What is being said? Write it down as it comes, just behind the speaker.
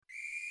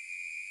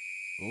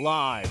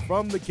Live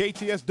from the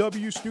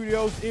KTSW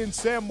studios in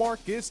San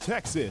Marcos,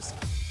 Texas,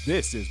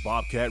 this is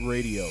Bobcat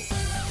Radio.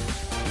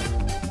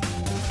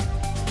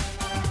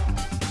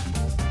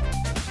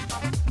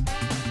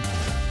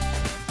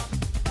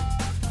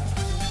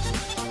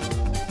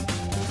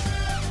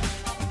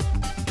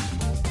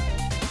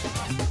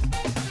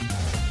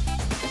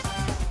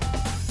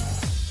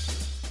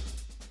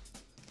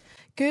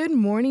 Good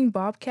morning,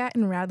 Bobcat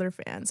and Rattler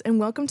fans, and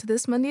welcome to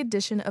this Monday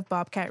edition of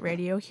Bobcat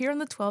Radio here on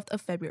the 12th of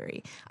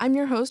February. I'm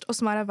your host,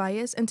 Osmara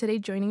Valles, and today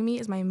joining me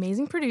is my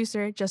amazing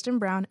producer, Justin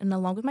Brown, and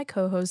along with my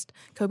co-host,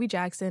 Koby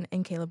Jackson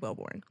and Caleb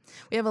Welborn.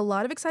 We have a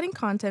lot of exciting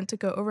content to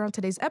go over on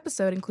today's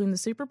episode, including the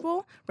Super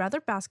Bowl, Rattler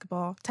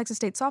Basketball, Texas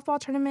State softball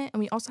tournament, and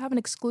we also have an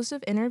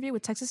exclusive interview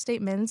with Texas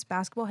State men's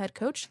basketball head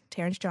coach,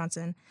 Terrence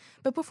Johnson.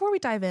 But before we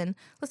dive in,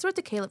 let's throw it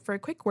to Caleb for a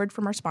quick word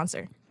from our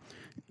sponsor.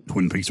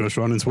 Twin Peaks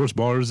Restaurant and Sports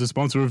Bar is the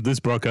sponsor of this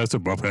broadcast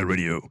of Bobcat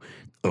Radio.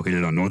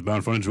 Located on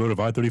northbound frontage road of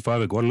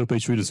I-35 at Guadalupe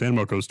Street in San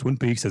Marcos, Twin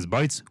Peaks has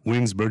bites,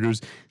 wings,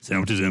 burgers,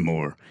 sandwiches, and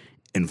more.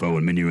 Info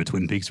and menu at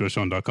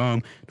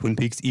twinpeaksrestaurant.com. Twin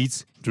Peaks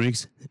eats,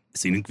 drinks,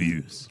 scenic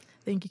views.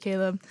 Thank you,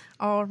 Caleb.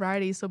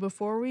 Alrighty, so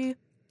before we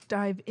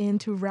dive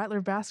into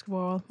Rattler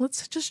basketball,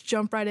 let's just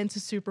jump right into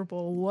Super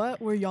Bowl.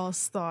 What were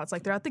y'all's thoughts?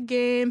 Like throughout the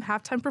game,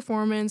 halftime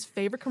performance,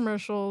 favorite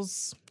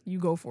commercials, you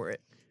go for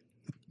it.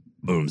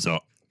 Boom. So,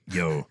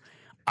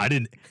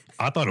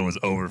 I thought it was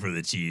over for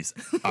the Chiefs.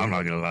 I'm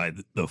not going to lie.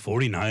 The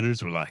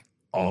 49ers were like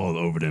all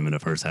over them in the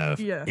first half.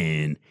 Yeah.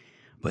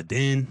 But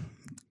then,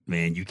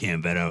 man, you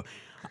can't bet out.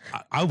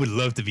 I would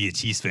love to be a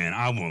Chiefs fan.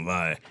 I won't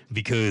lie.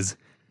 Because,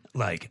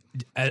 like,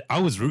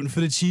 I was rooting for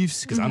the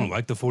Chiefs because I don't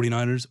like the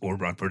 49ers or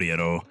Brock Purdy at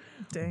all.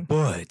 Dang.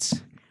 But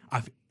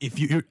if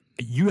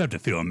you have to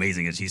feel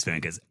amazing as a Chiefs fan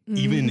because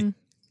even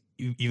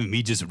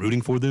me just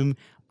rooting for them,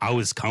 I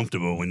was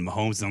comfortable when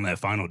Mahomes was on that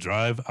final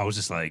drive. I was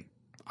just like,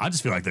 I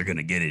just feel like they're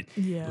gonna get it.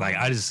 Yeah. Like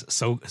I just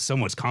so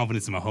much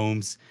confidence in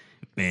Mahomes.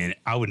 Man,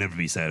 I would never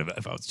be sad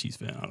if I was a Chiefs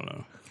fan. I don't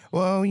know.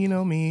 Well, you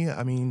know me.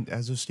 I mean,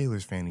 as a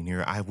Steelers fan in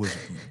here, I was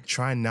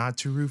trying not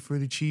to root for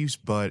the Chiefs,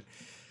 but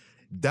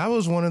that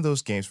was one of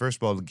those games. First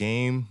of all, the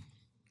game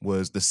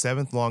was the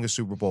seventh longest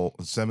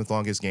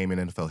game in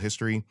NFL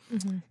history,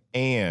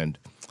 and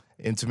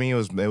to me, it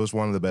was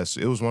one of the best.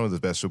 It was one of the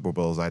best Super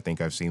Bowls I think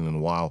I've seen in a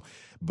while.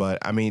 But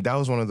I mean, that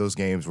was one of those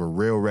games where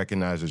real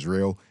recognizes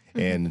real,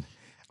 and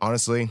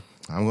honestly,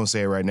 I'm going to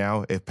say it right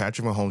now. If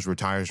Patrick Mahomes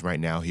retires right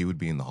now, he would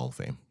be in the Hall of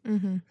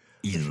Fame.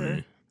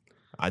 Easily.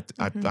 I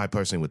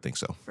personally would think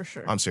so. For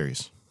sure. I'm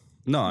serious.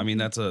 No, I mean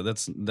that's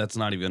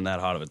not even that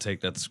hot of a take.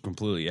 That's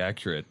completely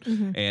accurate.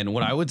 And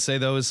what I would say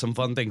though is some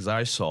fun things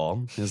I saw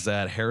is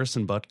that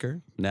Harrison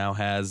Butker now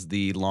has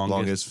the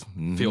longest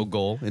field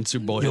goal in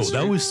Super Bowl history.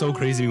 That was so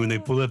crazy when they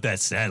pulled up that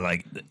stat.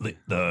 Like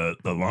the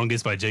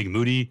longest by Jake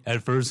Moody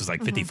at first was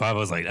like 55. I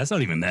was like, that's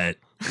not even that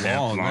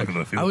long of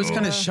a field goal. I was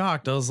kind of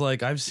shocked. I was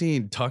like, I've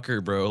seen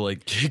Tucker, bro,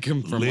 like kick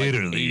him from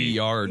Literally. like 80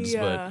 yards.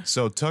 Yeah. But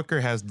So Tucker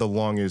has the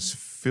longest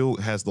field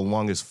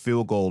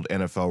goal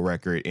NFL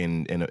record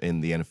in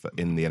the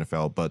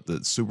NFL, but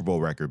the Super Bowl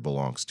record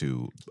belongs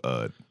to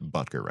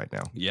Butker right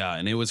now. yeah,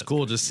 and it was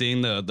cool just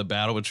seeing the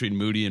battle between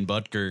Moody and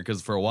Butker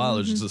because for a while it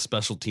was just a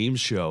special teams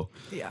show.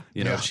 Yeah.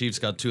 You know, Chiefs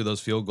got 2 of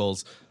those field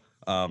goals.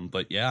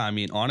 But yeah, I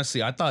mean,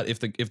 honestly, I thought if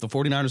the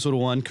 49ers would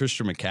have won,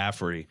 Christian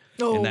McCaffrey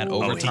in that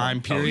overtime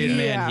period,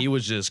 man, he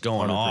was just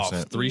going 100%.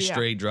 off. 3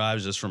 straight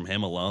drives just from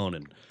him alone,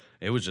 and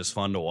it was just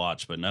fun to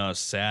watch. But no, it's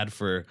sad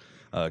for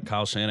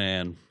Kyle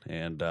Shanahan,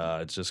 and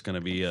it's just going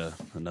to be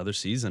another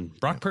season.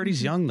 Brock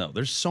Purdy's young, though.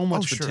 There's so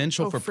much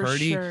potential for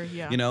Purdy. Sure,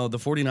 yeah. You know, the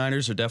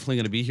 49ers are definitely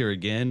going to be here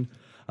again.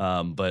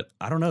 But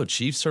I don't know.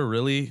 Chiefs are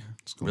really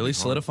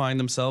solidifying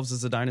themselves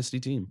as a dynasty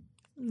team.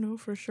 No,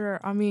 for sure.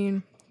 I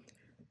mean,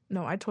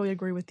 no, I totally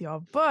agree with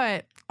y'all.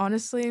 But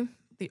honestly,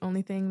 the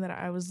only thing that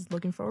I was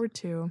looking forward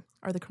to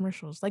are the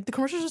commercials. Like the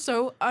commercials are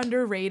so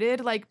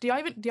underrated. Like, do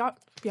y'all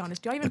be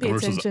honest? Do y'all even The pay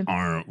commercials attention?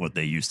 aren't what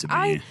they used to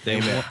be.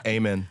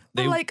 Amen.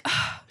 But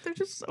they're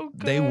just so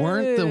good. They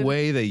weren't the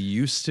way they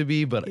used to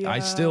be, but I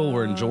still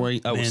were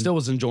enjoying. I still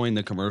was enjoying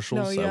the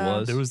commercials. No, yeah. I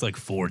was. There was like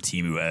 4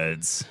 Temu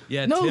ads.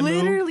 Yeah, No, Timu,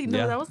 literally, no.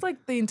 yeah. That was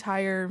like the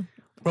entire.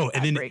 Bro,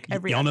 and then break,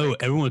 every y'all know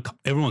break.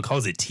 everyone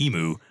calls it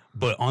Temu,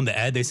 but on the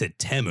ad they said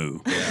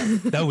Temu.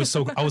 That was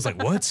so. I was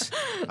like, what?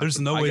 There's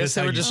no way guess that's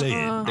how they were you just- say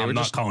it. they were I'm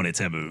not just- calling it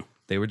Temu.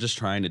 They were just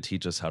trying to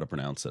teach us how to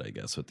pronounce it, I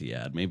guess, with the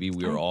ad. Maybe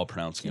we were all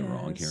pronouncing it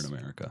wrong here in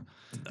America.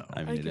 No.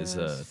 I mean, it is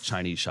a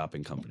Chinese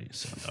shopping company,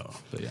 so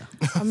but yeah.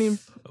 I mean,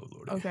 Oh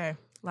Lord. okay.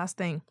 Last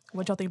thing,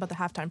 what y'all think about the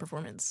halftime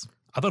performance?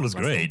 I thought it was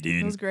great,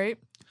 dude. It was great.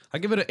 I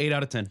give it an 8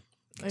 out of 10.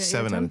 Okay,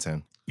 7 out of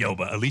 10. Yo,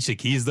 but Alicia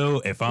Keys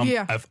though, if I'm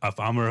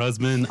her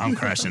husband, I'm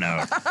crashing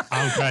out.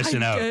 I'm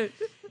crashing out.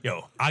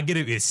 Yo, I get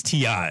it. It's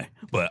T.I.,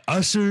 but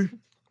Usher,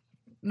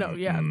 No,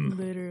 yeah,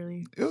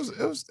 literally. It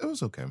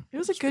was okay. It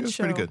was a good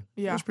show. Pretty good.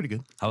 Yeah. It was pretty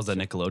good. How's that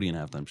Nickelodeon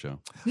halftime show?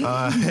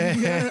 I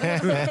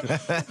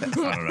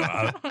don't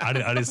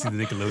know. I didn't see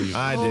the Nickelodeon.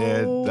 I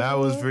did. That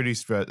was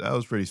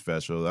pretty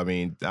special. I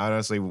mean, I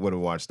honestly would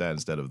have watched that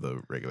instead of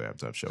the regular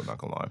halftime show. Not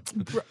gonna lie.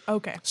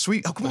 Okay.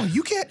 Sweet. Oh, come on.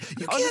 You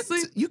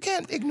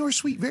can't ignore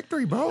Sweet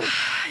Victory, bro.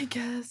 I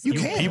guess. You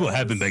can't. People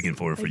have been begging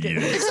for it for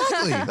years.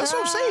 Exactly. That's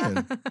what I'm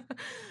saying.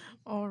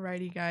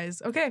 Alrighty,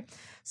 guys. Okay,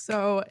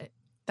 so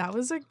that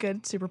was a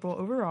good Super Bowl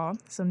overall.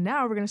 So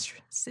now we're going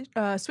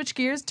to switch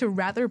gears to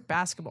Rattler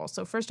basketball.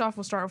 So first off,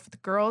 we'll start off with the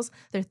girls.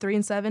 They're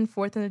 3-7,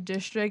 fourth in the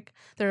district.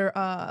 Their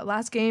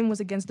last game was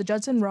against the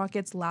Judson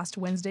Rockets last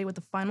Wednesday with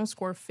the final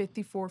score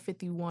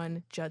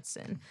 54-51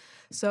 Judson.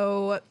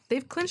 So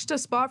they've clinched a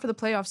spot for the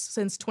playoffs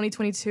since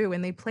 2022,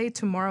 and they play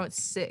tomorrow at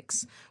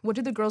 6. What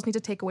do the girls need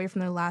to take away from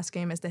their last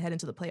game as they head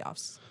into the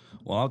playoffs?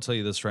 Well, I'll tell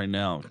you this right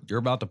now. You're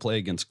about to play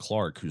against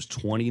Clark, who's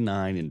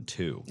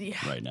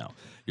 29-2 right now.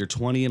 You're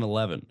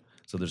 20-11.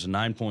 So there's a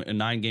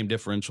 9-game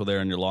differential there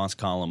in your loss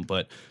column.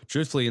 But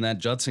truthfully, in that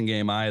Judson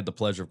game, I had the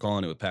pleasure of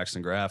calling it with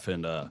Paxton Graff,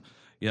 and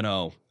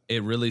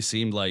it really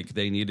seemed like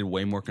they needed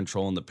way more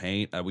control in the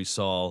paint. We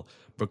saw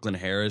Brooklyn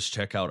Harris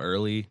check out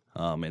early,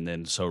 and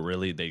then so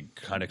really they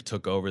kind of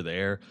took over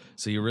there.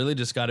 So you really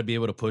just got to be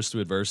able to push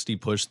through adversity,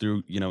 push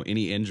through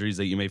any injuries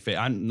that you may face.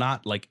 I'm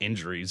not like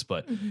injuries,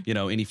 but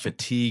any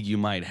fatigue you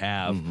might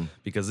have,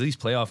 because these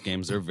playoff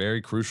games are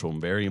very crucial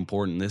and very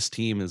important. This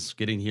team is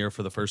getting here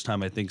for the first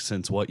time, I think,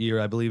 since what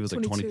year? I believe it was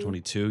like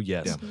 2022.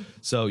 Yes. Yeah.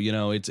 So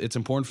it's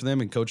important for them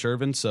and Coach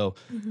Irvin. So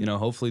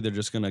hopefully they're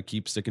just gonna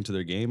keep sticking to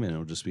their game, and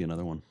it'll just be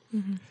another one.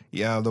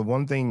 Yeah, the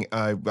one thing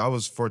I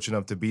was fortunate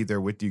enough to be there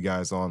with you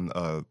guys on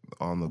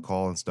the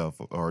call and stuff,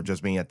 or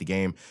just being at the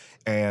game,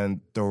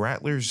 and the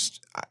Rattlers,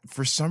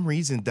 for some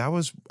reason, that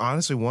was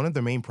honestly one of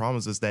the main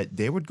problems, is that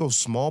they would go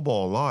small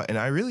ball a lot, and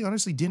I really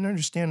honestly didn't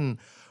understand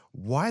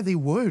why they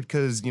would,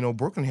 because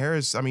Brooklyn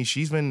Harris, I mean,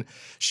 she's been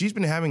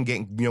having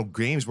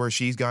games where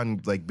she's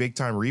gotten like big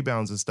time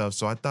rebounds and stuff,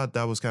 so I thought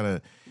that was kind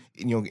of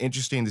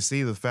interesting to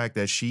see the fact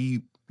that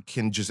she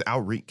can just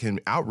out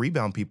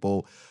rebound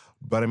people.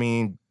 But I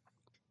mean,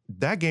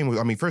 that game was,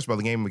 first of all,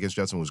 the game against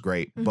Judson was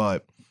great,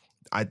 but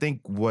I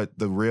think what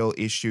the real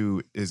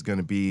issue is going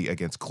to be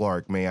against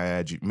Clark, may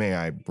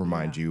I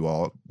remind you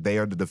all, they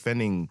are the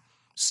defending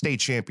state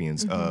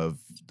champions of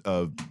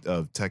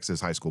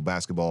Texas high school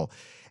basketball.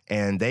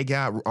 And they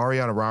got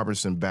Ariana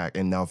Robertson back.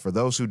 And now, for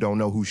those who don't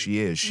know who she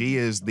is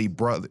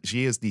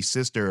the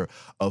sister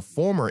of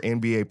former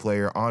NBA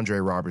player Andre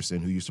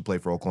Robertson, who used to play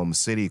for Oklahoma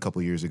City a couple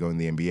of years ago in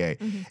the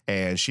NBA.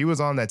 And she was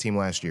on that team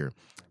last year.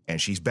 And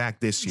she's back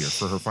this year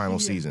for her final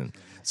season.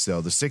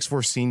 So the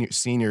 6'4"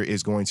 senior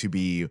is going to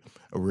be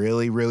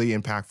really, really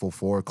impactful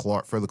for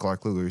the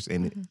Clark Cougars.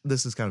 And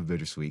this is kind of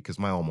bittersweet because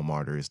my alma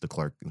mater is the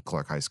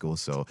Clark High School.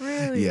 So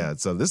yeah,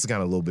 so this is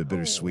kind of a little bit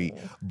bittersweet.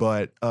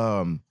 But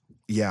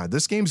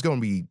this game's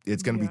going to be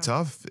be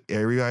tough.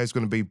 Everybody's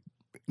going to be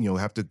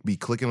have to be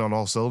clicking on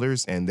all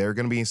cylinders, and they're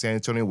going to be in San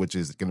Antonio, which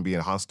is going to be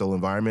a hostile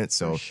environment.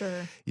 So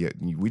yeah,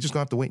 we just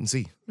gonna have to wait and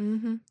see.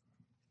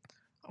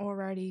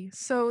 Alrighty.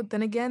 So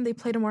then again, they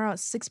play tomorrow at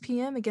 6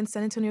 p.m. against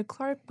San Antonio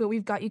Clark, but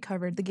we've got you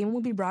covered. The game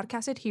will be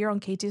broadcasted here on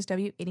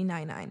KTSW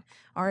 89.9.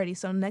 Alrighty,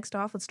 so next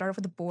off, let's start off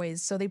with the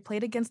boys. So they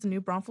played against the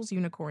new Braunfels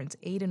Unicorns,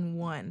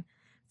 8-1,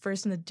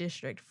 first in the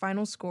district.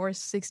 Final score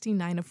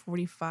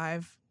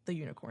 69-45. The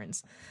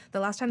Unicorns. The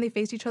last time they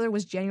faced each other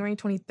was January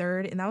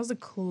 23rd, and that was a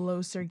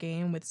closer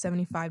game with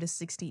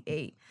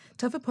 75-68.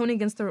 Tough opponent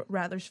against the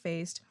Rattlers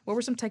faced. What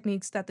were some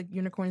techniques that the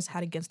Unicorns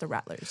had against the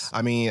Rattlers?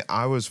 I mean,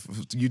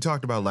 you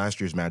talked about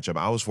last year's matchup.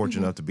 I was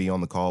fortunate enough to be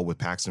on the call with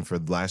Paxton for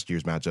last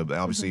year's matchup.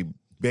 Obviously,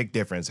 big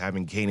difference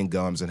having Kaden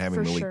Gums and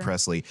having Malik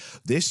Presley.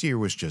 This year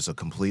was just a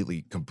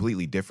completely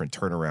different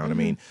turnaround. I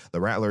mean,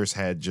 the Rattlers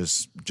had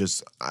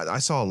I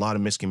saw a lot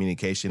of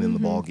miscommunication in the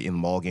ball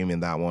game in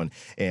that one,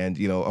 and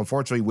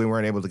unfortunately we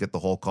weren't able to get the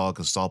whole call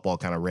because softball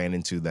kind of ran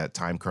into that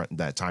time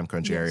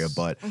crunch area.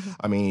 But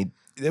I mean,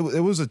 it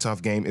was a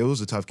tough game. It was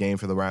a tough game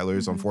for the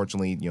Rattlers.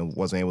 Unfortunately,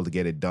 wasn't able to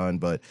get it done.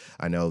 But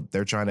I know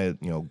they're trying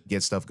to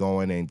get stuff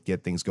going and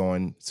get things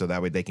going so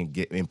that way they can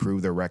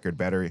improve their record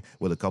better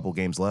with a couple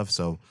games left.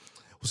 So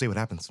we'll see what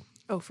happens.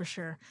 Oh, for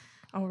sure.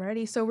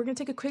 Alrighty, so we're going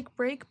to take a quick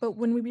break, but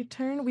when we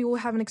return, we will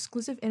have an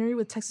exclusive interview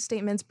with Texas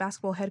State men's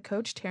basketball head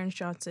coach Terrence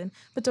Johnson.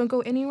 But don't go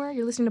anywhere.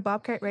 You're listening to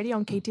Bobcat Radio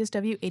on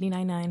KTSW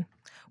 89.9.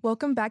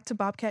 Welcome back to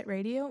Bobcat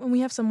Radio, and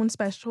we have someone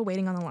special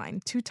waiting on the line.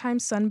 2-time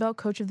Sun Belt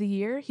Coach of the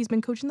Year. He's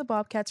been coaching the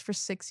Bobcats for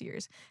 6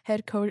 years.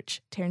 Head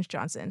coach Terrence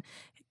Johnson.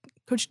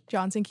 Coach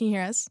Johnson, can you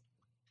hear us?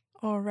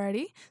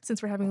 Alrighty,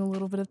 since we're having a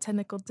little bit of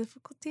technical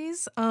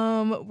difficulties,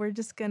 we're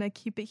just going to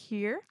keep it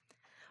here.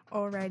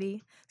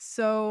 Alrighty,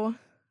 so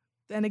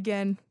then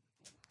again,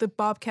 the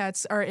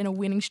Bobcats are in a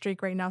winning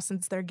streak right now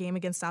since their game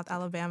against South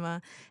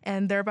Alabama,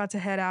 and they're about to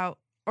head out,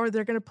 or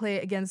they're going to play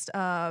against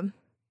South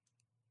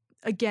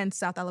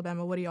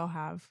Alabama. What do y'all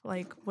have?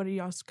 What are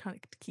y'all's kind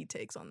of key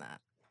takes on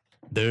that?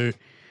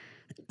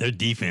 their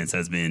defense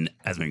has been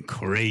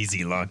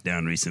crazy locked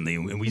down recently,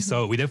 and we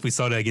definitely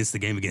saw that against the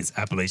game against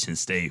Appalachian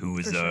State, who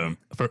was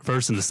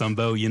first in the Sun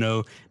Belt. You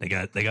know, they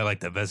got like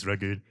the best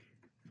record,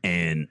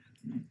 and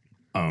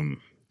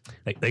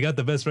they got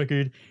the best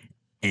record,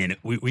 and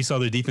we saw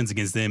their defense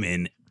against them,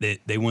 and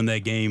they won that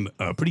game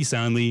pretty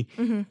soundly.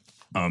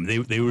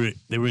 They were in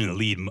the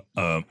lead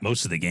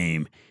most of the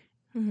game.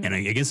 And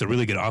against a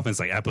really good offense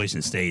like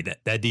Appalachian State,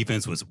 that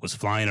defense was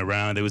flying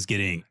around. They was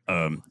getting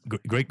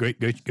great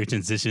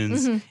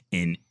transitions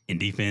in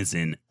defense,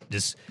 and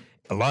just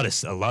a lot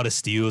of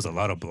steals, a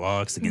lot of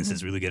blocks against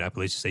this really good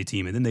Appalachian State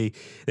team. And then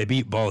they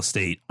beat Ball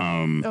State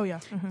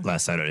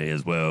last Saturday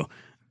as well.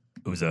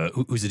 It was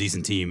who's a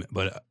decent team,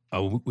 but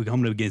we're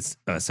coming up against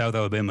South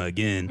Alabama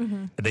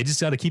again. They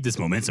just got to keep this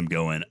momentum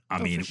going.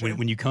 I mean,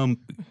 when you come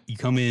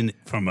in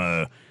from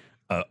a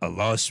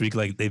loss streak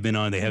like they've been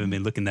on, they haven't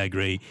been looking that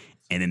great.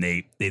 And then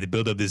they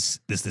build up this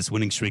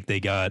winning streak they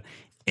got,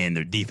 and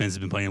their defense has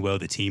been playing well.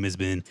 The team has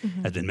been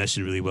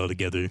meshing really well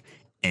together,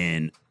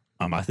 and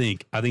I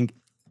think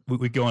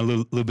we go on a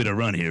little bit of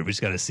run here. We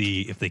just got to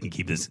see if they can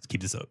keep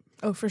this up.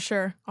 Oh, for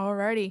sure.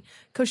 Alrighty,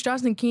 Coach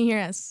Johnson, can you hear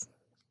us?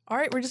 All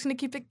right, we're just gonna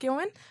keep it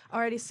going.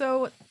 Alrighty,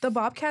 so the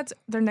Bobcats,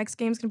 their next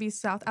game is gonna be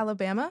South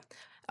Alabama.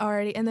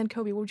 Alrighty, and then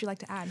Kobe, what would you like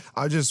to add?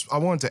 I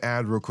wanted to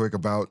add real quick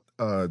about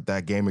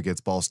that game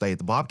against Ball State.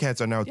 The Bobcats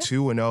are now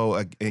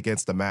 2-0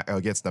 against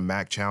the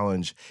MAC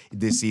Challenge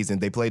this season.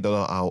 They played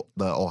the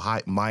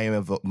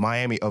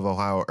Miami of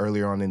Ohio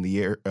earlier on in the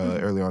year.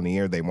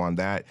 They won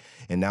that,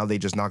 and now they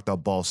just knocked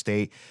out Ball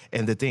State.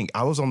 And the thing,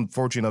 I was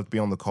fortunate enough to be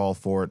on the call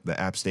for the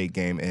App State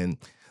game, and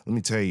let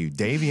me tell you,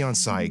 Davion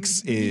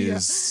Sykes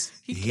is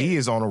he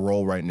is on a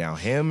roll right now.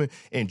 Him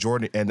and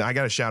Jordan, and I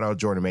got to shout out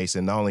Jordan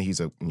Mason. Not only he's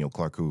a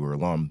Clark Cougar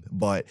alum,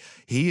 but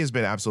he has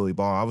been absolutely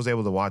balling. I was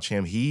able to watch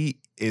him. He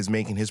is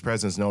making his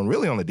presence known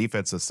really on the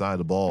defensive side of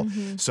the ball.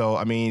 So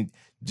I mean,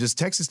 just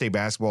Texas State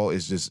basketball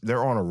is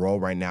they're on a roll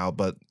right now.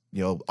 But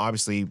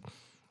obviously,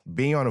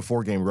 being on a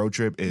 4-game road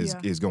trip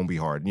is going to be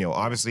hard.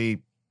 Obviously.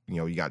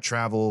 You got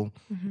travel.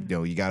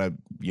 You got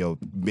to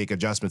make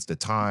adjustments to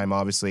time.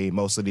 Obviously,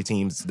 most of the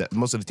teams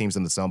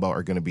in the Sun Belt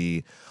are going to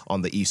be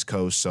on the East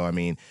Coast. So I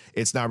mean,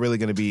 it's not really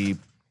going to be.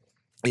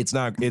 It's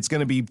going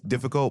to be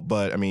difficult,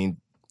 but I mean,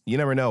 you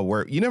never know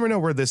where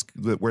this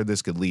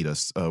could lead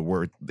us.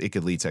 Where it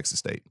could lead Texas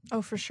State.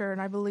 Oh, for sure,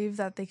 and I believe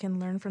that they can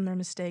learn from their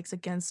mistakes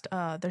against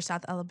their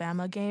South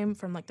Alabama game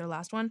from their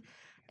last one,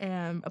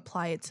 and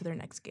apply it to their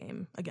next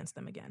game against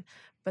them again.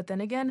 But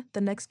then again,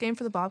 the next game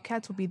for the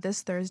Bobcats will be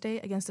this Thursday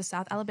against the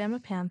South Alabama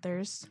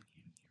Panthers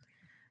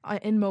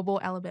in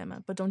Mobile,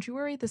 Alabama. But don't you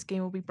worry, this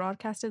game will be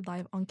broadcasted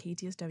live on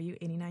KTSW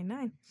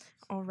 89.9.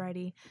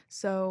 Alrighty,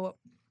 so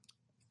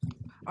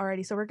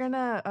we're going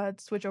to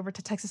switch over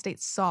to Texas State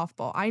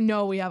softball. I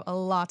know we have a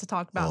lot to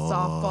talk about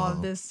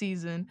softball this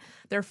season.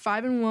 They're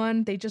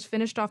 5-1. They just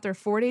finished off their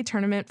 4-day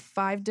tournament,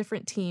 5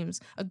 different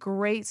teams. A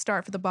great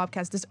start for the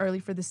Bobcats this early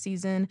for the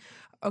season.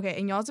 Okay,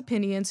 in y'all's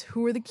opinions,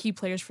 who are the key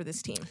players for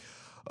this team?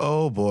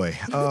 Oh, boy.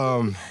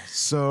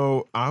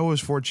 So I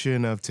was fortunate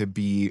enough to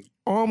be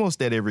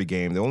almost at every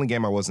game. The only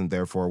game I wasn't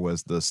there for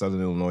was the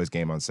Southern Illinois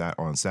game on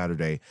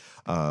Saturday.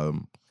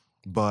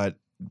 But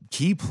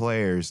key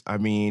players, I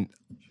mean,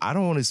 I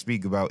don't want to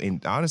speak about,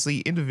 honestly,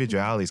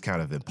 individuality is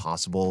kind of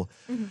impossible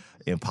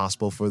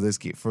for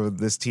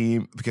this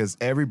team because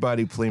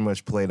everybody pretty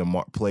much played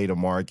a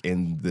mark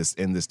in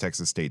this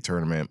Texas State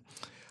tournament.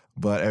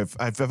 But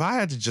if I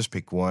had to just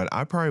pick one,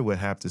 I probably would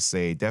have to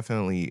say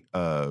definitely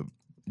Sarah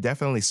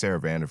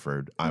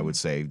Vanderford. I would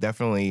say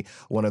definitely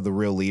one of the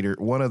real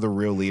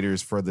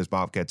leaders for this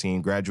Bobcat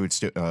team.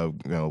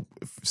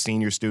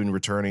 Senior student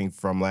returning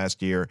from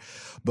last year.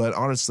 But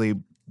honestly,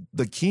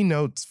 the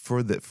keynote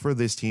for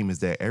this team is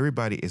that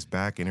everybody is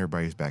back and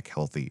everybody's back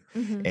healthy,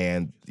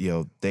 and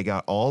they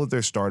got all of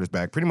their starters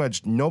back. Pretty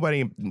much everybody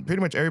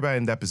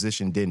in that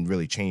position didn't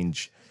really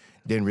change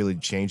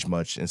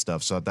much and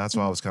stuff. So that's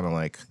why I was kind of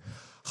like,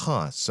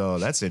 so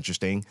that's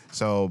interesting.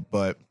 So,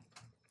 but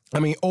I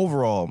mean,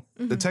 overall,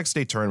 the Texas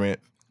State tournament,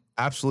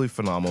 absolutely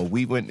phenomenal.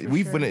 We've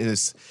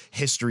witnessed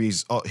history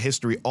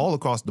all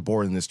across the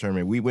board in this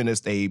tournament. We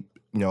witnessed a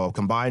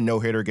combined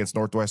no-hitter against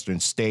Northwestern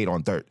State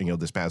on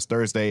this past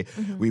Thursday.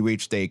 We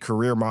reached a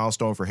career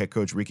milestone for head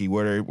coach Ricci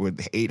Woodard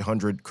with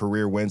 800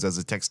 career wins as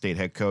a Texas State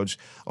head coach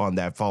on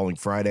that following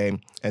Friday.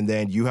 And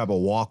then you have a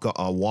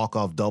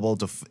walk-off double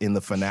in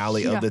the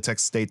finale of the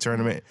Texas State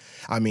tournament.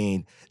 I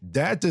mean,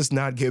 that does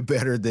not get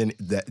better than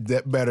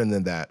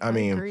that. I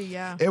mean, agree,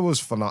 it was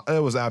phenomenal.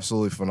 It was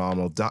absolutely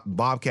phenomenal.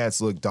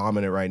 Bobcats look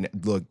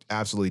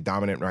absolutely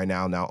dominant right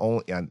now.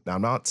 Now,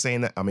 I'm not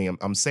saying that. I mean,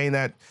 I'm saying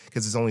that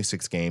because it's only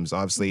 6 games.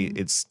 Obviously,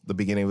 it's the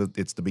beginning of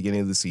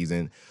the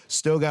season.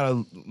 Still got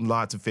a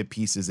lot to fit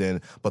pieces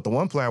in. But the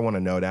one player I want to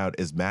note out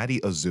is Maddie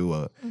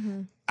Azua.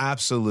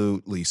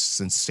 absolutely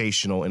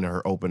sensational in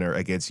her opener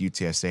against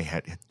UTSA.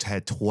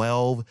 Had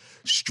 12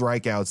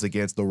 strikeouts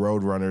against the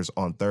Roadrunners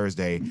on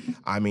Thursday.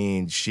 I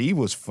mean, she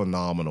was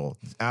phenomenal,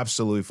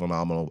 absolutely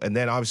phenomenal. And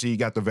then obviously you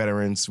got the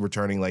veterans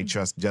returning like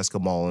Jessica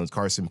Mullins,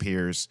 Carson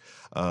Pierce,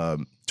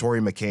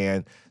 Tori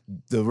McCann,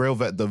 the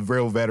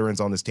real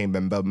veterans on this team.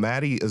 But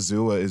Maddie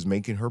Azua is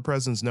making her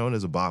presence known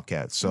as a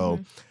Bobcat. So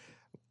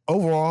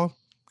overall,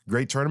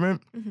 great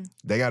tournament.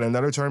 They got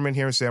another tournament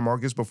here in San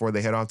Marcos before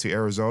they head off to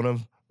Arizona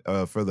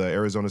for the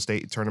Arizona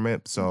State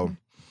tournament. So,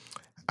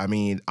 I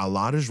mean, a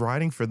lot is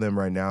riding for them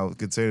right now,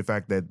 considering the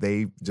fact that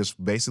they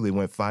just basically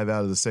went 5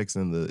 out of the 6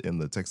 in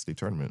the Texas State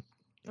tournament.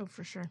 Oh,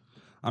 for sure.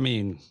 I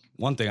mean,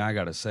 one thing I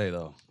got to say,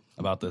 though,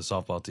 about this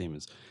softball team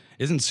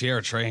isn't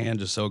Sierra Trahan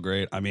just so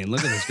great? I mean,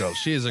 look at this girl.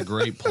 She is a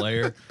great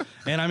player.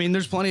 And, I mean,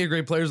 there's plenty of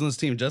great players on this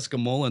team. Jessica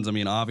Mullins, I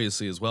mean,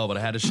 obviously as well. But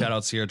I had to shout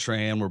out Sierra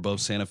Trahan. We're both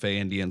Santa Fe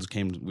Indians.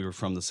 We were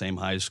from the same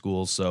high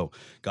school, so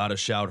got to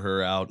shout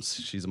her out.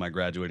 She's in my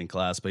graduating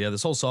class. But, yeah,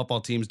 this whole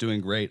softball team's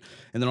doing great.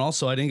 And then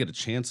also I didn't get a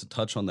chance to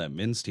touch on that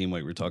men's team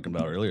like we were talking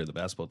about earlier, the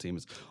basketball team.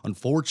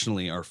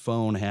 Unfortunately, our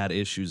phone had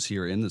issues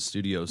here in the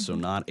studio, so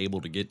not able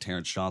to get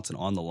Terrence Johnson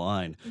on the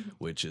line,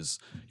 which is,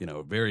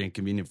 very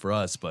inconvenient for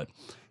us. But,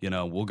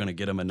 we're going to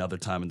get him another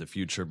time in the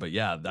future. But,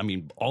 yeah, I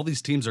mean, all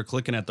these teams are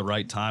clicking at the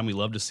right time. We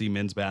love to see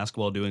men's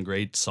basketball doing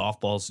great.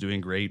 Softball's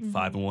doing great.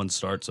 5-1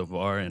 start so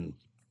far. And,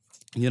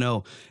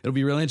 it'll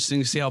be really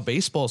interesting to see how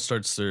baseball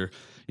starts their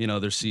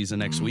season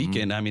next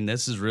weekend. I mean,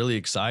 this is really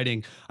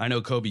exciting. I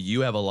know, Kobe,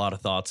 you have a lot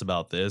of thoughts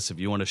about this. If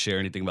you want to share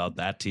anything about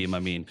that team, I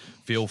mean,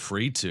 feel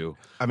free to.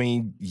 I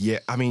mean,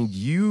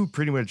 you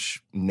pretty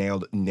much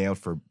nailed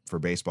for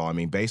baseball. I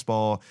mean,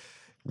 baseball,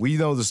 we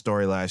know the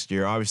story last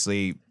year.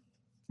 Obviously,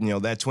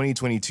 that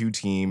 2022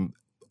 team,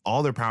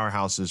 all their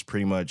powerhouses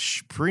pretty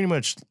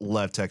much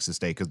left Texas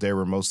State because they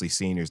were mostly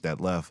seniors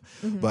that left.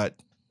 But,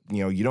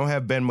 you don't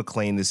have Ben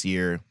McClain this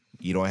year.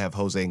 You don't have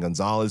Jose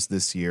Gonzalez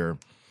this year.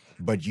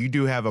 But you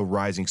do have a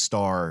rising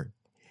star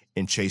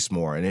in Chase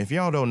Mora. And if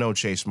y'all don't know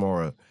Chase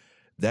Mora,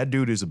 that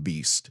dude is a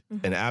beast,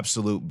 an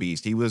absolute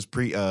beast. He was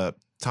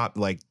top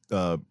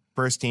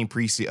first team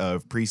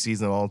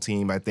preseason all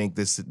team. I think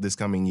this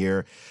coming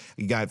year,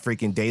 you got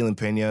freaking Dalen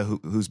Pena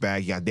who's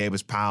back. You got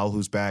Davis Powell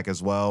who's back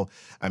as well.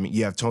 I mean,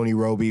 you have Tony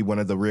Roby, one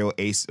of the real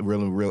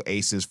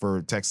aces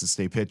for Texas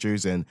State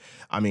pitchers. And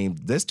I mean,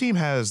 this team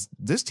has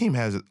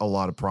a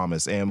lot of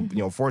promise. And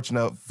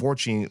fortunate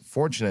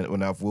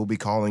enough, we'll be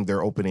calling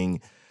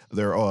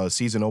their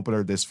season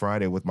opener this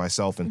Friday with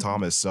myself and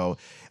Thomas. So,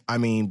 I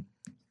mean,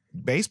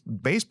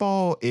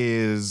 baseball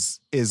is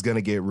going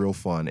to get real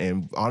fun.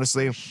 And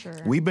honestly,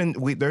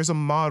 there's a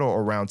motto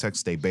around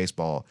Texas State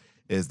baseball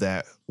is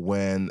that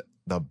when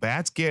the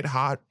bats get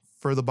hot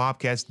for the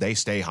Bobcats, they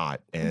stay hot.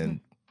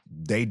 And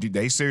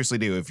they seriously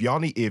do. If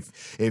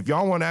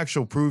y'all want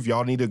actual proof,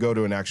 y'all need to go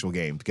to an actual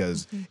game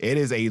because it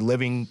is a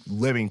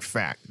living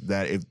fact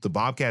that if the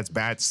Bobcats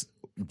bats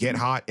get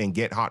hot and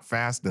get hot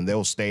fast, then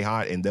they'll stay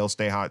hot and they'll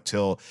stay hot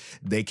till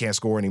they can't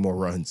score any more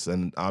runs.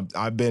 And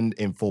I've been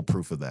in full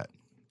proof of that.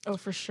 Oh,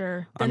 for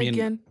sure. I've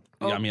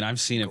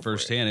seen it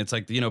firsthand. It's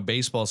like,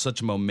 baseball is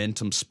such a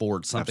momentum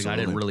sport, something I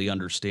didn't really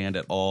understand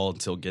at all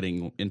until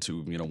getting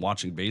into,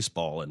 watching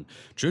baseball. And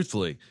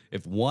truthfully,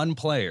 if one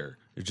player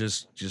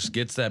just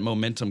gets that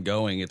momentum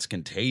going, it's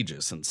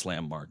contagious in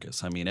Slam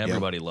Marcus. I mean,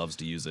 everybody loves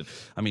to use it.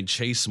 I mean,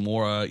 Chase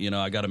Mora,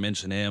 I got to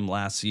mention him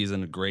last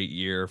season, a great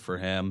year for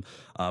him.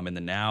 And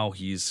then now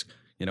he's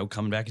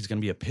coming back, he's going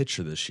to be a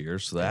pitcher this year,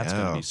 so that's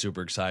going to be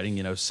super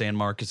exciting. San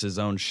Marcos's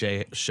own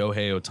Shohei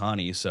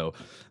Ohtani, so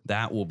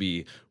that will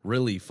be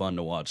really fun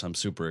to watch. I'm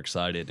super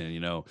excited,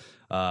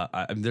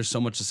 and there's so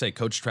much to say.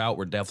 Coach Trout,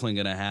 we're definitely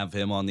going to have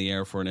him on the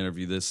air for an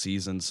interview this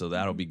season, so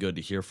that'll be good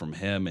to hear from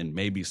him and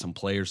maybe some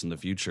players in the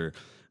future.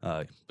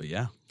 But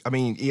yeah. I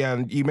mean,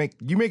 you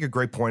make a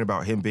great point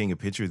about him being a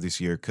pitcher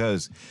this year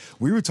because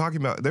we were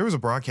talking about there was a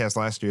broadcast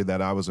last year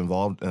that I was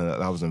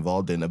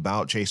involved in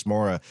about Chase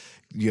Mora,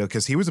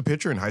 because he was a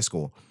pitcher in high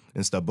school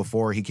and stuff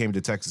before he came to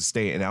Texas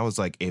State, and I was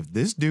like, if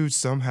this dude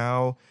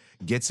somehow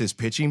gets his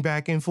pitching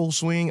back in full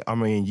swing, I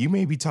mean, you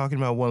may be talking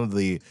about one of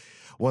the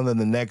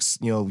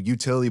next,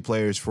 utility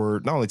players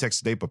for not only Texas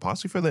State, but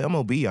possibly for the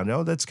MLB. I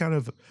know that's kind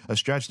of a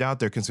stretched out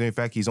there considering the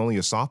fact he's only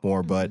a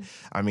sophomore, but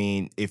I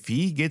mean, if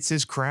he gets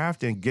his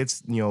craft and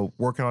gets,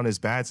 working on his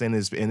bats and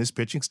his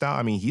pitching style,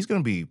 I mean, he's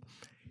going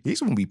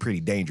to be pretty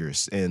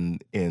dangerous in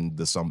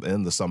the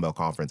Sun Belt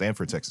Conference and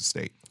for Texas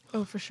State.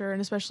 Oh, for sure. And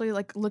especially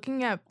like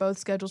looking at both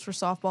schedules for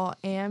softball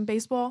and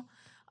baseball,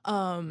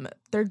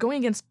 they're going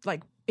against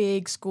like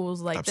big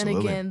schools. Like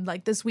Absolutely. Then again,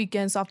 like this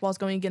weekend, softball's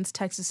going against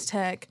Texas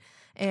Tech.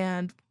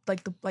 And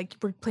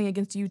we're playing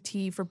against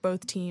UT for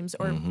both teams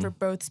or for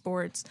both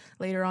sports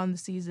later on in the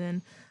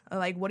season.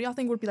 What do y'all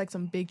think would be like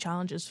some big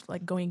challenges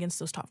like going against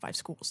those top 5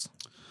 schools?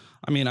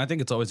 I mean, I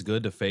think it's always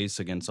good to face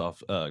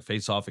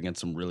off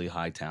against some really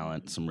high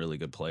talent, some really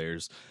good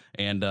players.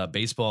 And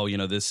baseball,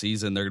 this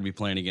season they're going to be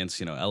playing against,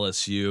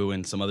 LSU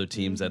and some other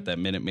teams at that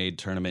Minute Maid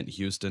tournament in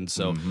Houston.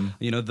 So,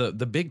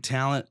 the big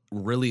talent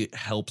really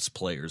helps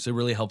players. It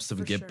really helps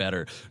them get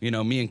better.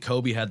 Me and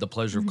Kobe had the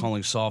pleasure of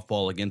calling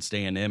softball against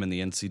A&M in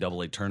the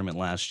NCAA tournament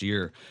last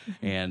year.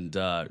 And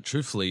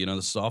truthfully, the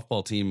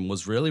softball team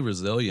was really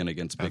resilient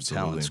against big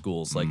talent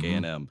schools like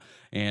A&M.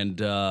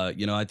 And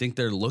I think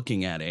they're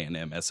looking at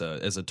A&M as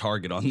a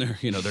target on their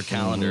their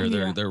calendar.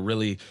 They're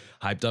really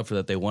hyped up for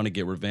that. They want to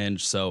get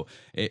revenge. So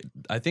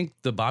I think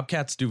the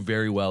Bobcats do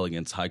very well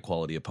against high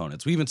quality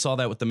opponents. We even saw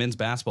that with the men's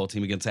basketball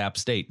team against App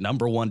State,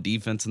 #1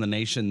 defense in the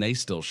nation. They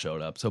still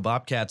showed up. So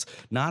Bobcats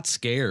not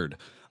scared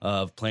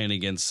of playing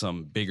against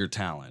some bigger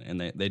talent, and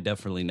they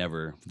definitely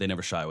never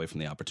shy away from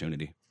the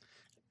opportunity.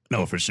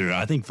 No, for sure.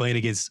 I think playing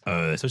against,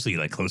 especially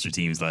like closer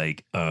teams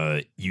like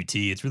UT,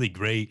 it's really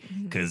great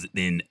because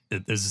then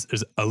there's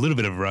a little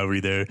bit of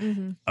rivalry there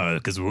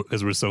because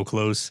we're so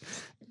close.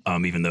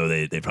 Even though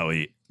they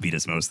probably beat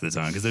us most of the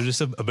time because they're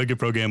just a bigger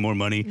program, more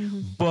money.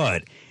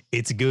 But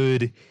it's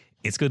good.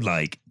 It's good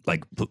like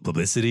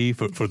publicity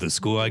for the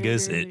school. I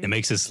guess it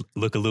makes us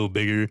look a little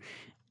bigger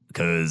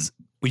because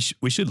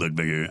we should look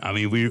bigger. I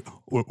mean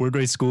we're a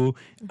great school.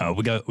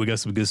 We got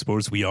some good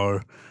sports. We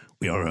are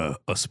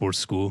a sports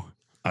school.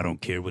 I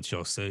don't care what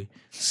y'all say.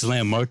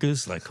 Slam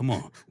Marcus, like, come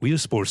on. We a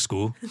sports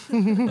school.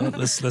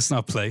 Let's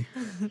not play.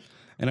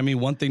 And I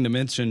mean, one thing to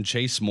mention,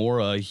 Chase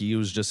Mora, he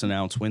was just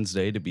announced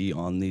Wednesday to be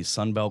on the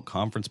Sun Belt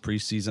Conference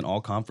preseason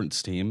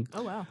all-conference team.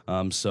 Oh,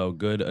 wow. So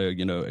good,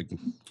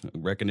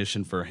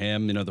 recognition for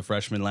him. The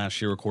freshman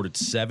last year recorded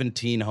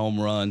 17 home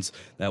runs.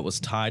 That was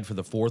tied for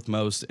the 4th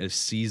most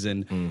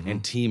season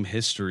in team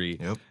history.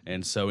 Yep.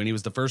 And he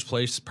was the first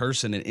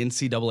person in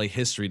NCAA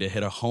history to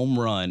hit a home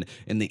run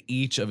in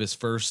each of his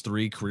first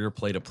 3 career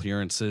plate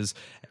appearances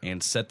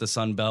and set the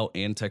Sun Belt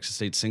and Texas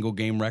State single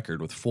game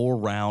record with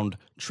 4-round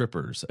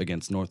trippers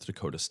against North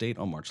Dakota State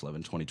on March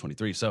 11,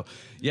 2023. So,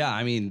 yeah,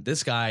 I mean,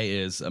 this guy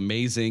is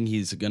amazing.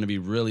 He's going to be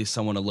really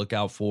someone to look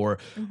out for,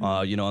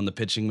 on the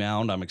pitching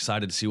mound. I'm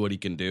excited to see what he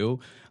can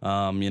do.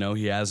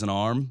 He has an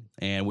arm,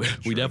 and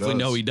we definitely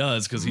know he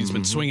does because he's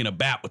been swinging a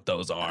bat with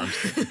those arms.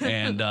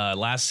 And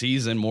last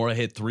season, Mora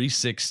hit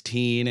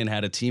 .316 and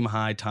had a team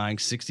high tying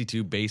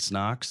 62 base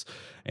knocks.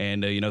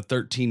 And,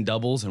 13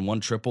 doubles and 1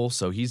 triple.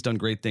 So he's done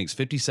great things.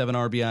 57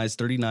 RBIs,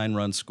 39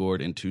 runs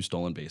scored, and 2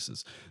 stolen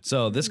bases.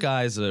 So this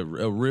guy's a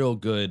real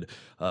good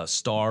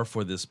star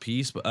for this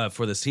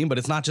for this team. But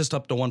it's not just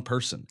up to one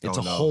person. It's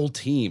a whole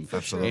team.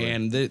 Absolutely.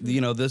 And,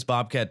 this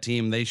Bobcat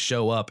team, they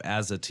show up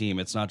as a team.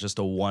 It's not just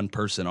a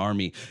one-person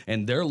army.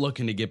 And they're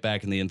looking to get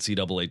back in the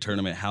NCAA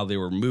tournament, how they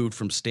were moved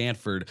from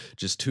Stanford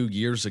just 2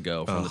 years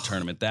ago from the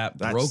tournament. That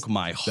broke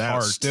my heart.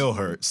 That still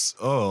hurts.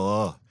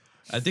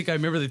 I think I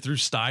remember they threw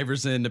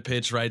Stivers in the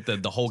pitch, right?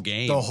 The whole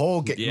game. The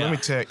whole game. Yeah.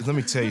 Let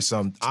me tell you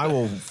something. I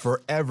will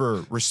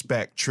forever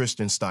respect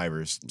Tristan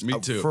Stivers. Me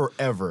too.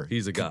 Forever.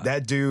 He's a guy.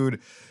 That dude.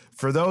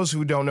 For those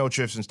who don't know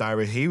Tristan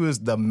Stivers, he was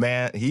the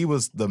man. He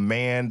was the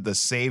man, the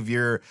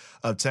savior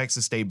of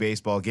Texas State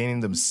baseball, getting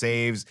them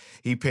saves.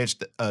 He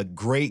pitched a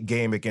great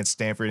game against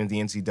Stanford in the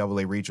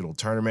NCAA regional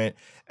tournament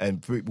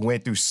and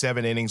went through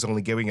 7 innings,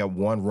 only giving up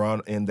 1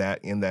 run in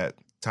that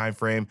time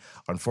frame.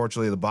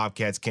 Unfortunately, the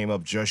Bobcats came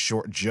up just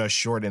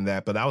short in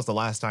that, but that was the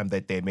last time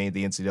that they made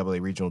the NCAA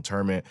regional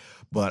tournament.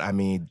 But I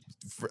mean,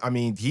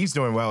 he's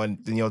doing well, and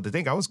the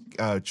thing I was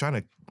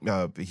trying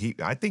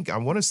to, I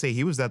want to say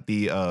he was at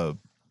the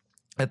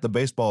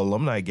baseball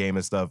alumni game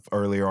and stuff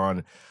earlier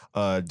on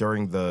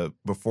during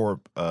before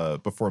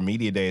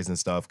media days and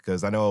stuff,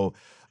 because I know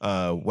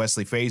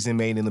Wesley Faison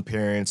made an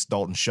appearance,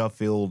 Dalton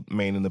Shuffield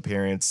made an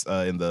appearance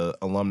in the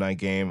alumni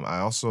game. I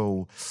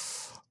also.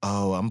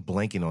 I'm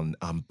blanking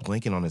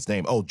on his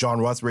name. Oh, John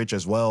Ruthridge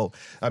as well.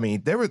 I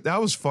mean, that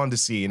was fun to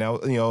see.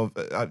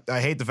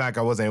 I hate the fact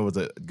I wasn't able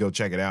to go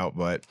check it out,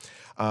 but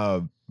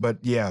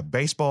yeah,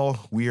 baseball,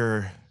 we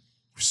are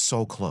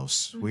so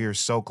close. We are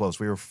so close.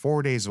 We are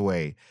 4 days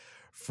away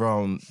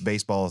from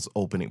baseball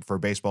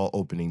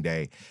opening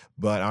day.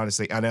 But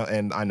honestly, I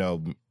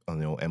know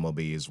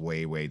MLB is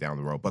way down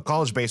the road. But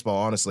college baseball,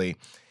 honestly,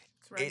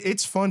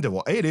 it's fun to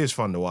watch. It is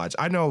fun to watch.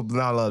 I know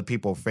not a lot of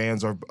people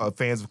fans of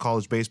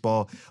college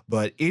baseball,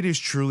 but it is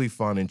truly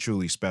fun and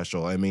truly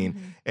special. I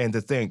mean, and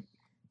to think,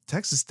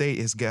 Texas State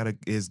is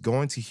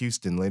going to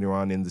Houston later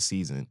on in the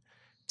season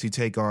to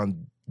take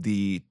on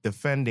the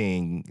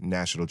defending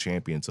national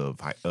champions of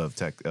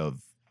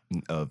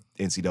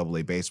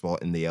NCAA baseball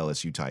in the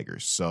LSU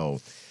Tigers. So,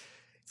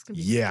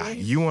 yeah,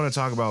 you want to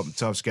talk about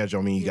tough schedule?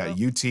 I mean, you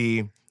got UT.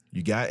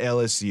 You got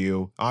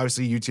LSU.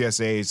 Obviously,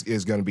 UTSA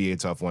is going to be a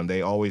tough one.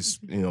 They always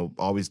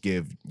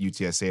give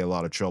UTSA a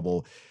lot of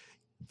trouble.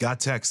 Got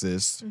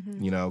Texas,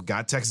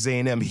 got Texas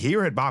A&M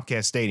here at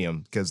Bobcat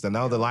Stadium, because I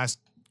know the last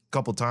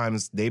couple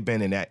times they've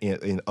been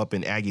up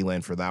in Aggie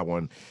Land for that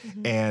one.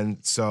 And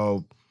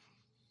so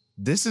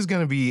this is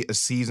going to be a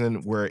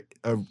season where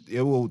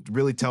it will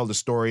really tell the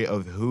story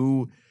of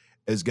who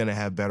is going to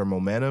have better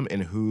momentum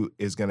and who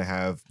is going to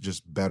have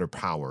just better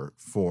power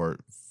for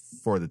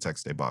the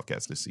Texas State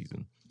Bobcats this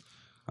season.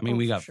 I mean,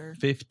 we got sure.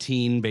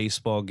 15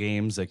 baseball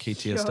games that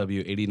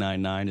KTSW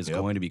 89.9 is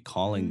going to be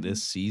calling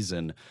this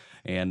season,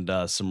 and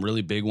some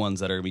really big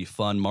ones that are going to be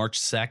fun. March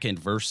 2nd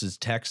versus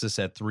Texas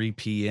at 3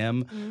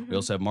 p.m. We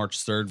also have March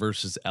 3rd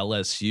versus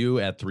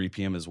LSU at 3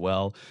 p.m. as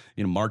well.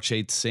 You know, March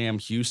 8th, Sam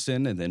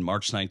Houston, and then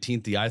March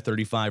 19th, the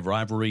I-35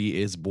 rivalry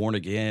is born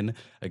again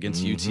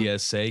against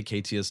UTSA,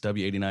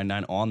 KTSW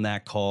 89.9 on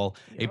that call.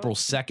 April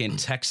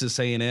 2nd, Texas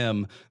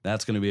A&M,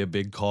 that's going to be a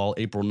big call.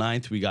 April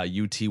 9th, we got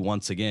UT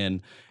once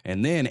again.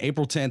 And then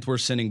April 10th, we're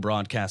sending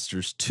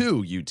broadcasters to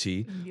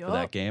UT for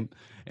that game.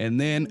 And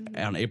then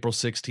on April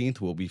 16th,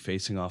 we'll be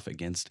facing off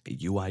against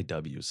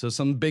UIW. So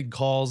some big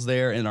calls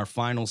there. And our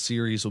final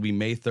series will be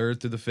May 3rd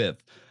through the 5th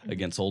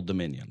against Old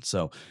Dominion.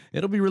 So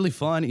it'll be really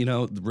fun, you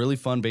know, really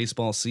fun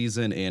baseball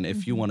season. And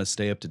if you want to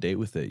stay up to date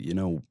with it, you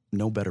know,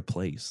 no better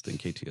place than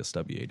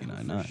KTSW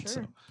 89.9. Sure.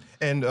 So.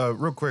 And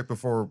real quick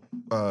before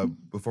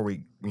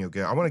we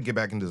get, I want to get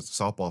back into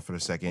softball for a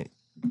second.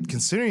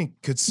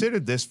 Consider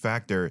this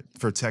factor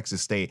for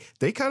Texas State.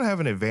 They kind of have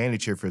an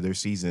advantage here for their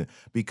season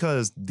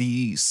because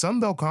the Sun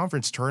Belt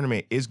Conference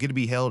tournament is going to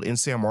be held in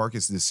San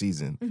Marcos this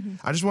season.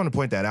 I just want to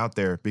point that out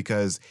there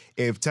because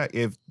if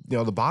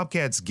the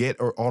Bobcats get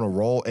on a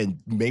roll and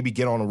maybe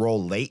get on a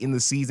roll late in the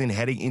season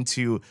heading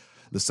into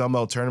the Sun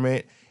Belt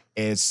tournament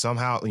and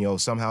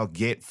somehow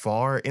get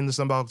far in the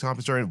Sun Belt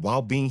Conference tournament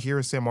while being here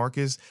in San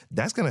Marcos,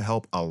 that's going to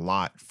help a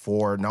lot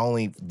for not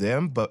only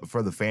them, but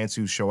for the fans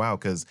who show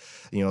out because,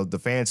 you know, the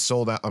fans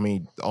sold out. I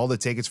mean, all the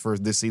tickets for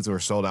this season were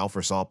sold out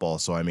for softball.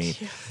 So, I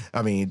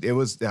mean, it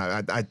was,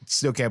 I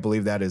still can't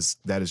believe that is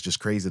just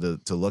crazy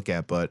to look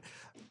at. But,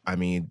 I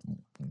mean,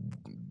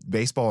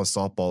 baseball and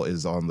softball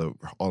is on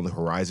the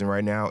horizon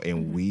right now,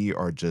 and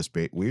we're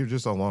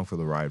just along for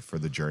the ride for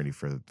the journey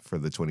for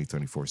the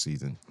 2024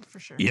 season. For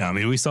sure. Yeah, I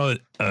mean, we saw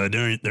it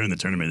during the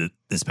tournament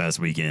this past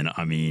weekend.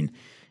 I mean,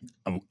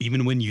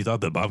 even when you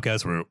thought the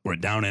Bobcats were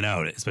down and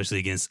out, especially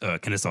against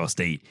Kennesaw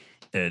State,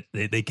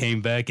 they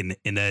came back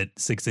in that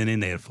sixth inning.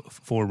 They had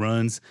 4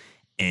 runs,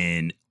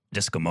 and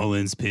Jessica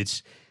Mullins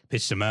pitched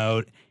them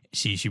out.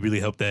 She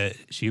really helped that.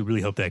 She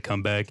really helped that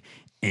comeback.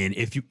 And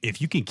if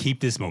you can keep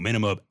this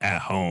momentum up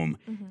at home,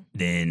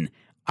 then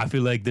I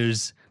feel like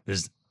there's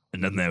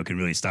nothing that can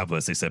really stop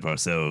us except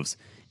ourselves.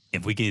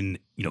 If we can,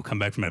 you know, come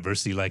back from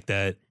adversity like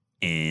that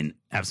and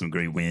have some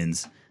great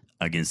wins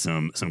against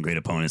some great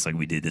opponents like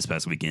we did this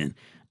past weekend,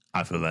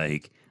 I feel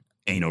like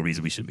ain't no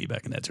reason we shouldn't be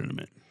back in that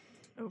tournament.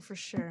 Oh, for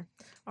sure.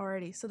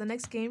 Alrighty, so the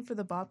next game for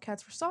the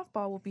Bobcats for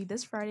softball will be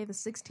this Friday the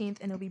 16th,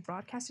 and it'll be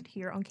broadcasted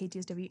here on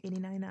KTSW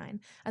 89.9,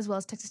 as well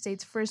as Texas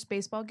State's first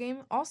baseball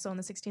game, also on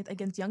the 16th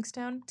against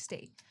Youngstown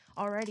State.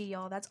 Alrighty,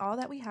 y'all, that's all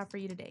that we have for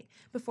you today.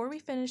 Before we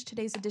finish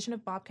today's edition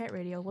of Bobcat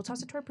Radio, we'll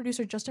toss it to our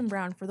producer, Justin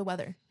Brown, for the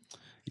weather.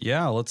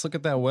 Yeah, let's look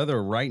at that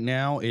weather. Right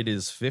now, it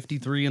is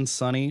 53 and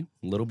sunny,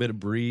 a little bit of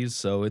breeze,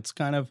 so it's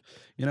kind of,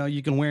 you know,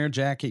 you can wear a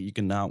jacket, you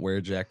can not wear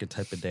a jacket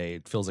type of day.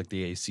 It feels like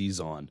the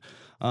AC's on.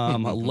 A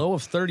low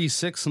of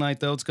 36 tonight,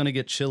 though. It's going to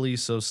get chilly,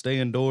 so stay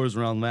indoors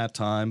around that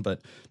time.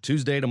 But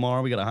Tuesday,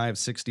 tomorrow, we got a high of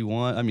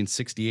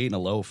 68 and a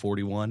low of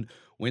 41.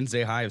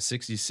 Wednesday, high of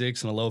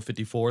 66 and a low of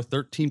 54.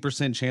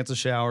 13% chance of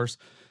showers.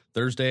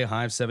 Thursday,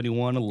 high of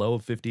 71, a low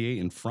of 58.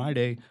 And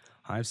Friday,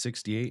 high of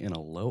 68 and a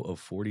low of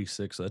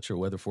 46. So that's your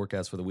weather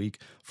forecast for the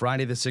week.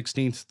 Friday the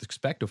 16th,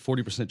 expect a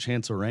 40%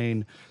 chance of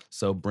rain.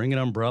 So bring an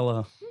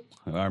umbrella.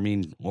 I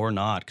mean, or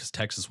not, because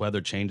Texas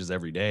weather changes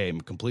every day.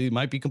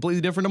 Might be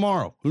completely different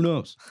tomorrow. Who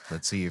knows?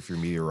 Let's see if your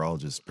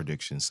meteorologist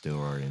predictions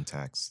still are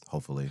intact,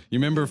 hopefully. You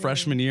remember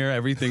freshman year,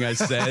 everything I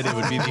said, it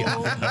would be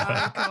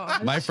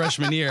my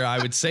freshman year, I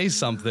would say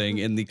something,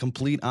 and the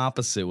complete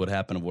opposite would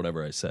happen of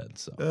whatever I said.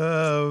 So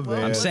Oh,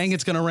 man. I'm saying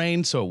it's going to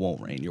rain, so it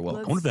won't rain. You're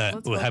welcome. I wonder if Let's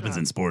what vote happens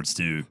on. in sports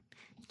too.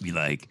 Be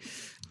like,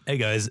 hey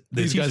guys,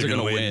 These guys are going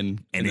to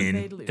win. and they'd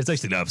then lose. it's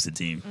actually the opposite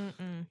team.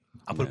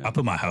 I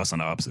put my house on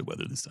the opposite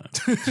weather this time.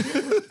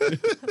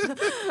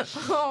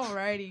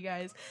 Alrighty,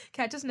 guys.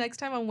 Catch us next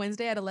time on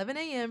Wednesday at 11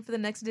 a.m. for the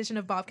next edition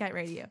of Bobcat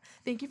Radio.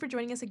 Thank you for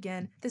joining us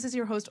again. This is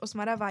your host,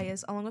 Osmara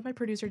Valles, along with my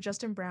producer,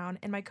 Justin Brown,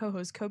 and my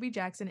co-hosts, Koby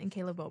Jackson and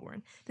Caleb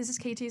Welborn. This is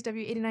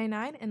KTSW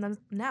 89.9, and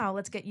now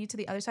let's get you to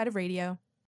the other side of radio.